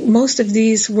I think most of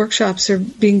these workshops are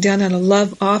being done at a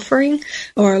love offering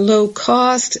or a low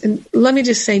cost. And let me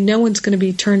just say, no one's going to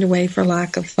be turned away for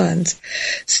lack of funds.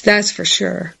 So that's for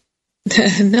sure.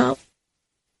 No.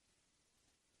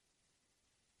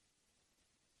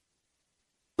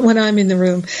 When I'm in the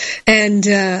room. And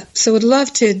so I'd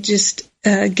love to just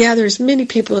gather as many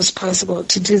people as possible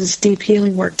to do this deep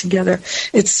healing work together.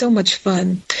 It's so much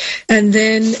fun. And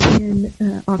then in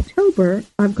October,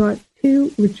 I've got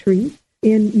 2 retreats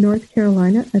in North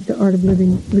Carolina at the Art of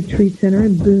Living Retreat Center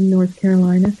in Boone, North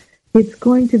Carolina. It's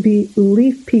going to be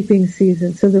leaf peeping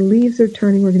season. So the leaves are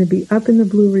turning. We're going to be up in the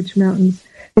Blue Ridge Mountains.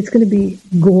 It's going to be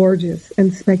gorgeous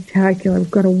and spectacular.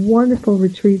 We've got a wonderful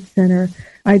retreat center.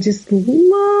 I just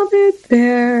love it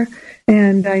there,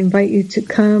 and I invite you to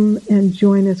come and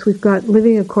join us. We've got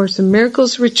Living A Course in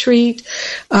Miracles retreat,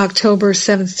 October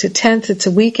 7th to 10th. It's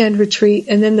a weekend retreat,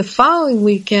 and then the following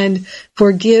weekend,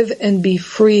 Forgive and Be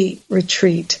Free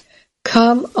retreat.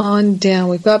 Come on down.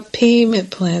 We've got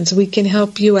payment plans. We can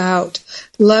help you out.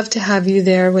 Love to have you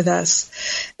there with us.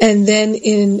 And then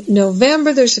in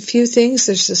November, there's a few things.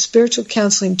 There's the Spiritual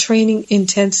Counseling Training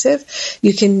Intensive.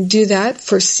 You can do that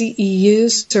for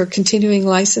CEUs or continuing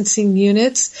licensing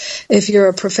units. If you're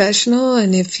a professional,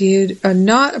 and if you are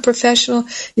not a professional,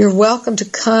 you're welcome to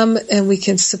come, and we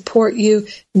can support you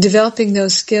in developing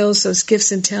those skills, those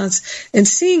gifts and talents, and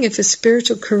seeing if a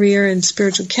spiritual career in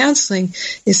spiritual counseling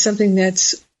is something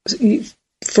that's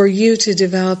for you to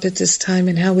develop at this time,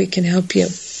 and how we can help you.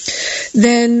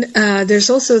 Then there's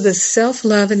also the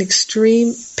Self-Love and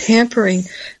Extreme Pampering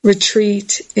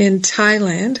Retreat in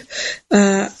Thailand,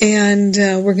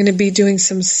 and we're going to be doing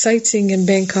some sightseeing in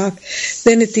Bangkok.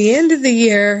 Then at the end of the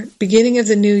year, beginning of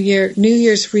the new year, New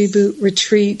Year's Reboot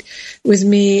Retreat with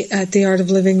me at the Art of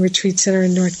Living Retreat Center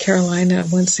in North Carolina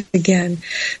once again.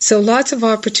 So lots of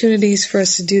opportunities for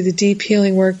us to do the deep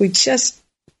healing work. We just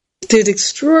did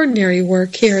extraordinary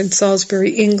work here in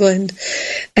Salisbury, England,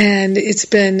 and it's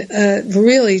been a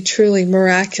really, truly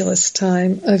miraculous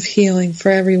time of healing for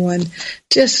everyone.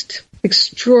 Just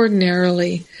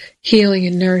extraordinarily healing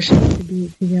and nourishing to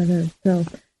be together. So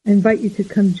I invite you to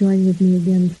come join with me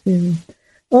again soon.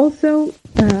 Also,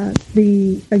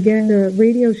 the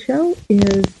radio show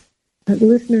is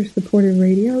listener-supported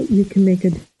radio. You can make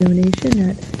a donation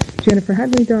at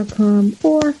jenniferhadley.com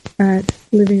or at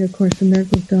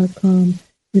livingacourseofmiracles.com.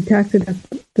 The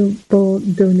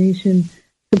tax-deductible donation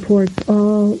supports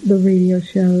all the radio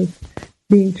shows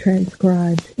being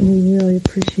transcribed, and we really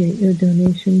appreciate your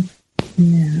donations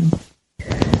now.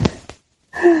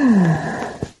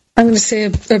 I'm going to say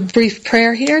a brief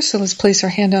prayer here, so let's place our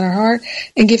hand on our heart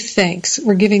and give thanks.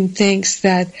 We're giving thanks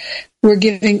that we're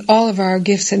giving all of our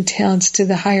gifts and talents to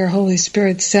the higher Holy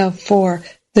Spirit self for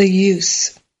the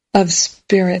use of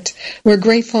spirit. We're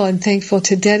grateful and thankful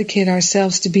to dedicate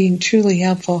ourselves to being truly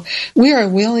helpful. We are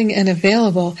willing and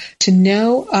available to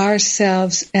know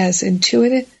ourselves as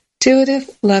intuitive,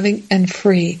 loving, and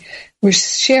free. We're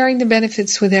sharing the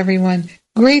benefits with everyone,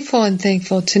 grateful and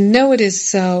thankful to know it is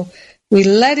so. We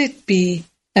let it be,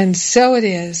 and so it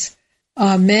is.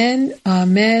 Amen,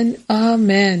 amen,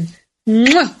 amen.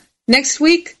 Mwah! Next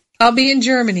week, I'll be in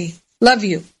Germany. Love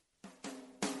you.